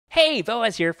Hey,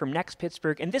 Boaz here from Next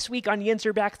Pittsburgh, and this week on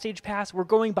Yinzer Backstage Pass, we're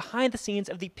going behind the scenes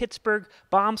of the Pittsburgh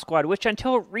Bomb Squad, which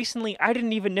until recently I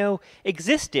didn't even know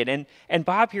existed. And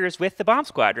Bob here is with the Bomb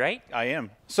Squad, right? I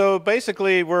am. So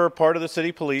basically, we're part of the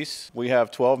city police. We have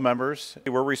 12 members.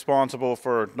 We're responsible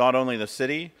for not only the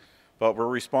city, but we're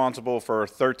responsible for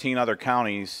 13 other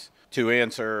counties to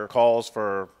answer calls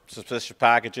for suspicious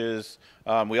packages.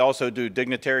 We also do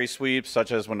dignitary sweeps,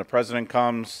 such as when the president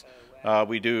comes.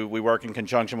 We work in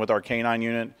conjunction with our K-9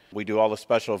 unit. We do all the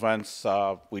special events.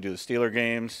 We do the Steeler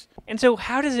games. And so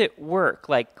how does it work?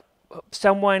 Like,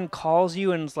 someone calls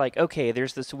you and is like, okay,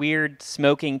 there's this weird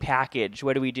smoking package.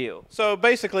 What do we do? So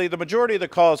basically, the majority of the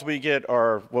calls we get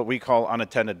are what we call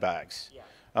unattended bags.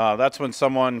 Yeah. That's when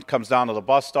someone comes down to the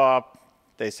bus stop.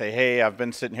 They say, hey, I've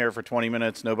been sitting here for 20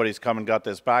 minutes. Nobody's come and got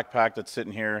this backpack that's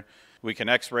sitting here. We can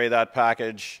x-ray that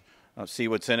package. See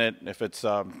what's in it. If it's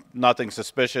nothing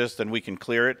suspicious, then we can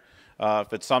clear it.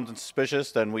 If it's something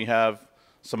suspicious, then we have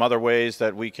some other ways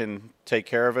that we can take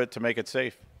care of it to make it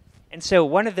safe. And so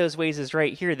one of those ways is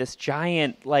right here, this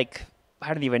giant, like,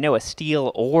 I don't even know, a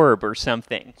steel orb or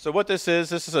something. So what this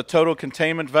is a total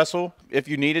containment vessel. If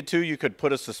you needed to, you could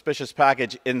put a suspicious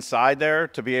package inside there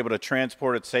to be able to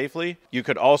transport it safely. You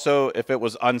could also, if it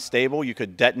was unstable, you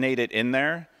could detonate it in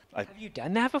there. Have you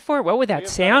done that before? What would that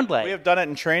sound like? We have done it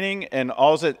in training, and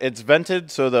it's vented,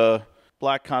 so the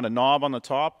black kind of knob on the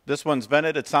top. This one's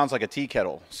vented. It sounds like a tea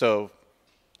kettle. So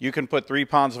you can put 3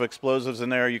 pounds of explosives in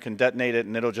there. You can detonate it,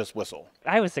 and it'll just whistle.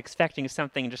 I was expecting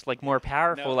something just like more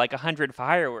powerful, like 100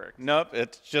 fireworks. Nope,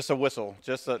 it's just a whistle,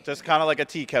 just kind of like a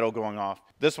tea kettle going off.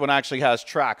 This one actually has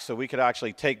tracks, so we could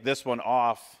actually take this one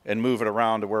off and move it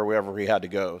around to wherever we had to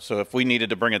go. So if we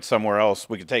needed to bring it somewhere else,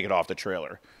 we could take it off the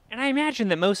trailer. And I imagine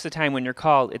that most of the time when you're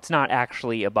called, it's not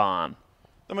actually a bomb.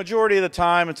 The majority of the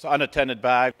time, it's an unattended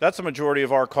bag. That's the majority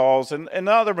of our calls, and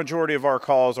the other majority of our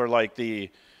calls are like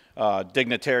the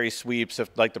dignitary sweeps,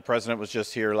 if like the president was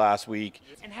just here last week.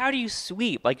 And how do you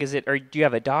sweep? Like, or do you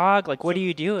have a dog? Like, what are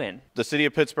you doing? The city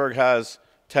of Pittsburgh has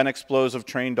 10 explosive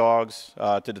trained dogs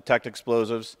to detect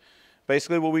explosives.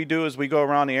 Basically what we do is we go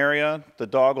around the area, the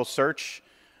dog will search.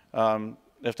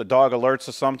 If the dog alerts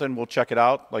to something, we'll check it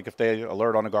out. Like if they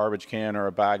alert on a garbage can or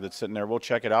a bag that's sitting there, we'll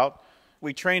check it out.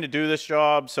 We train to do this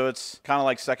job, so it's kind of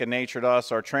like second nature to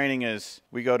us. Our training is,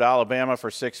 we go to Alabama for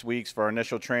 6 weeks for our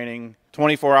initial training.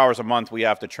 24 hours a month we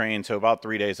have to train, so about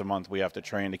 3 days a month we have to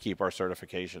train to keep our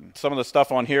certification. Some of the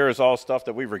stuff on here is all stuff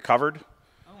that we've recovered.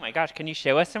 Oh my gosh, can you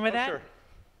show us some of that?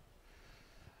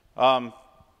 Sure.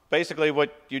 Basically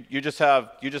what you just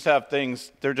have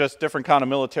things, they're just different kind of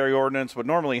military ordnance. What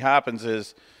normally happens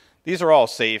is these are all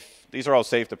safe. These are all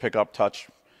safe to pick up, touch.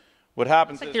 What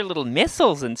happens is they're little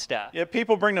missiles and stuff. Yeah,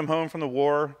 people bring them home from the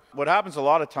war. What happens a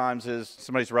lot of times is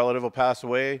somebody's relative will pass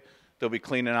away. They'll be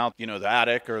cleaning out, the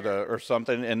attic or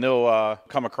something, and they'll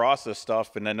come across this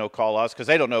stuff, and then they'll call us because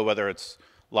they don't know whether it's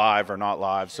live or not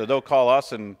live. So they'll call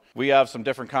us, and we have some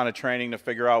different kind of training to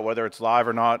figure out whether it's live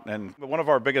or not. And one of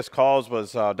our biggest calls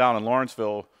was down in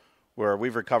Lawrenceville, where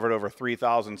we've recovered over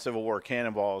 3,000 Civil War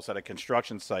cannonballs at a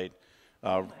construction site.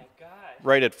 Oh my God.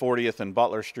 Right at 40th and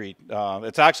Butler Street.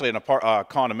 It's actually in a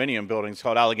condominium building. It's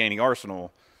called Allegheny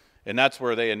Arsenal, and that's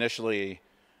where they initially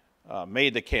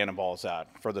made the cannonballs at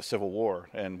for the Civil War.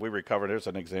 And we recovered. There's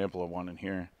an example of one in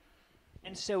here.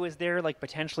 And so, is there like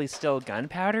potentially still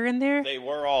gunpowder in there? They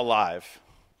were all live.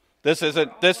 This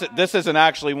isn't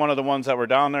actually one of the ones that were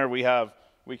down there. We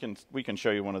can show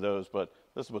you one of those, but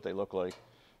this is what they look like.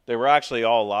 They were actually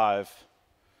all live.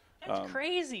 That's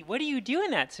crazy. What do you do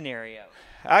in that scenario?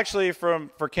 Actually,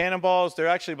 for cannonballs, they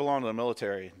actually belong to the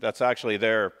military. That's actually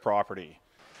their property.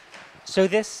 So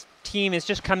this team is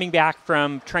just coming back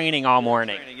from training all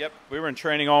morning? Yep, we were in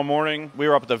training all morning. We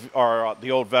were up at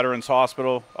the old Veterans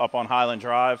Hospital up on Highland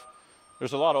Drive.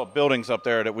 There's a lot of buildings up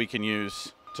there that we can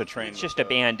use to train. It's just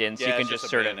abandoned, so you can just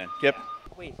sort of... Yep.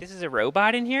 Wait, this is a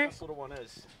robot in here? This little one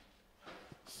is.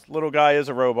 This little guy is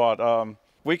a robot.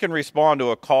 We can respond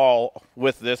to a call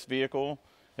with this vehicle.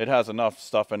 It has enough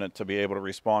stuff in it to be able to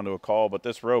respond to a call, but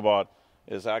this robot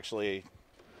is actually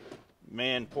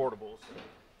man-portable.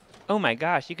 Oh my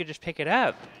gosh, you could just pick it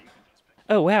up.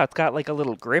 Oh wow, it's got like a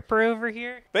little gripper over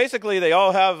here. Basically, they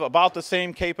all have about the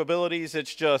same capabilities.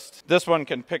 It's just this one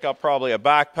can pick up probably a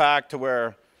backpack to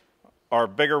where our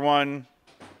bigger one,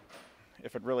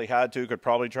 if it really had to, could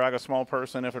probably drag a small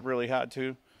person if it really had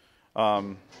to.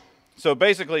 So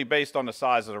basically based on the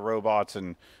size of the robots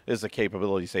and is the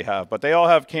capabilities they have. But they all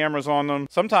have cameras on them.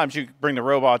 Sometimes you bring the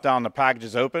robot down, the package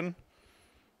is open,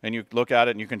 and you look at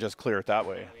it and you can just clear it that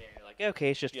way. You're like,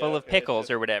 okay, it's just full of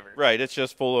pickles or whatever. Right, it's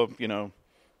just full of,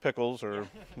 pickles or,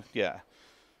 yeah.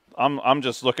 I'm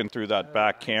just looking through that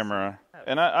back camera,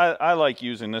 and I like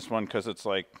using this one because it's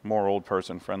like more old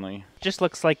person friendly. Just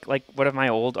looks like one of my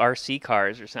old RC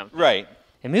cars or something. Right.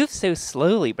 It moves so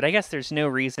slowly, but I guess there's no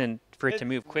reason for it to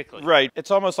move quickly. Right.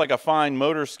 It's almost like a fine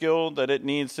motor skill that it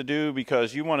needs to do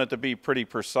because you want it to be pretty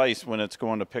precise when it's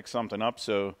going to pick something up,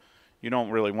 so you don't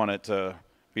really want it to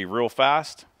be real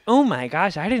fast. Oh my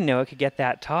gosh, I didn't know it could get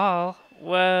that tall.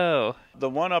 Whoa. The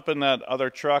one up in that other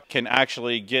truck can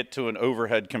actually get to an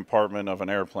overhead compartment of an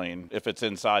airplane. If it's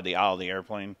inside the aisle of the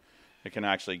airplane, it can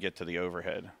actually get to the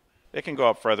overhead. It can go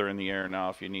up further in the air now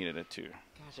if you needed it to.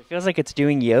 Gosh, it feels like it's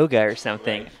doing yoga or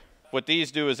something. Right. What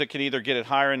these do is it can either get it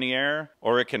higher in the air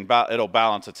or it'll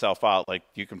balance itself out. Like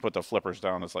you can put the flippers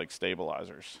down as like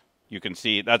stabilizers. You can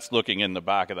see that's looking in the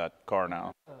back of that car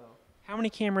now. How many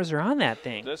cameras are on that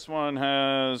thing? This one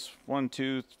has 1,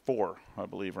 2, 4, I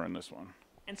believe, are in this one.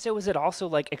 And so is it also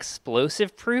like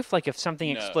explosive proof? Like if something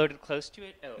exploded close to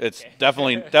it? Oh, it's okay.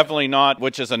 definitely not,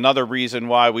 which is another reason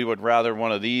why we would rather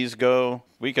one of these go.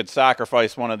 We could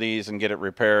sacrifice one of these and get it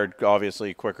repaired,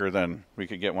 obviously, quicker than we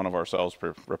could get one of ourselves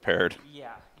repaired.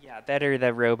 Yeah, better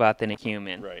the robot than a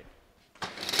human. Right.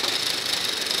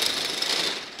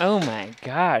 Oh my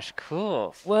gosh,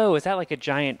 cool. Whoa, is that like a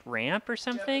giant ramp or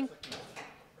something?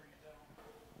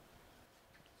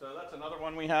 So that's another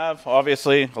one we have,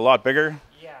 obviously a lot bigger.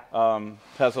 Yeah.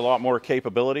 Has a lot more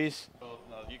capabilities.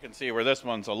 You can see where this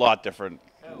one's a lot different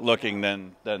looking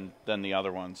than the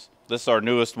other ones. This is our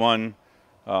newest one.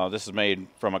 This is made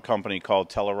from a company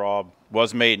called Telerob.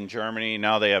 Was made in Germany.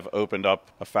 Now they have opened up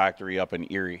a factory up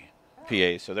in Erie,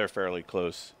 PA, so they're fairly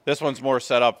close. This one's more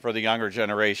set up for the younger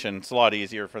generation. It's a lot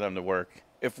easier for them to work.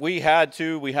 If we had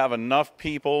to, we have enough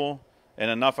people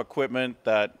and enough equipment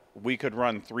that we could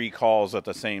run 3 calls at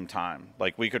the same time.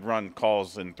 Like we could run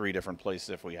calls in 3 different places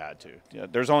if we had to. Yeah,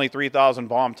 there's only 3,000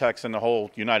 bomb techs in the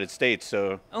whole United States,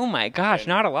 so. Oh my gosh,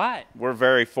 not a lot. We're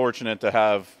very fortunate to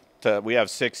have, we have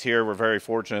 6 here. We're very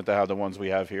fortunate to have the ones we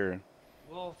have here.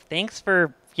 Well, thanks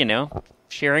for,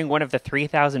 sharing one of the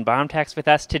 3,000 bomb techs with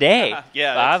us today.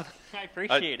 Yeah, Bob. I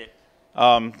appreciate it.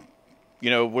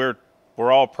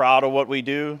 We're all proud of what we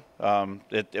do.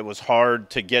 It was hard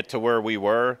to get to where we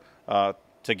were,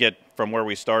 to get from where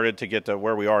we started to get to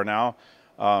where we are now.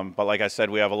 But like I said,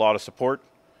 we have a lot of support,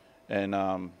 and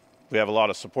we have a lot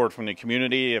of support from the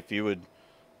community. If you would,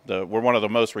 we're one of the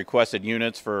most requested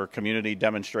units for community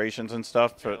demonstrations and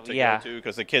stuff to go to,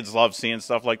 because the kids love seeing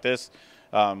stuff like this.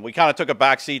 We kind of took a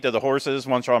back seat to the horses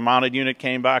once our mounted unit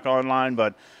came back online,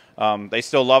 but they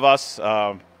still love us,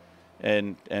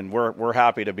 and we're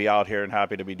happy to be out here and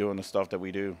happy to be doing the stuff that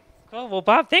we do. Cool. Well,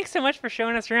 Bob, thanks so much for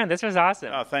showing us around. This was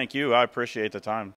awesome. Thank you. I appreciate the time.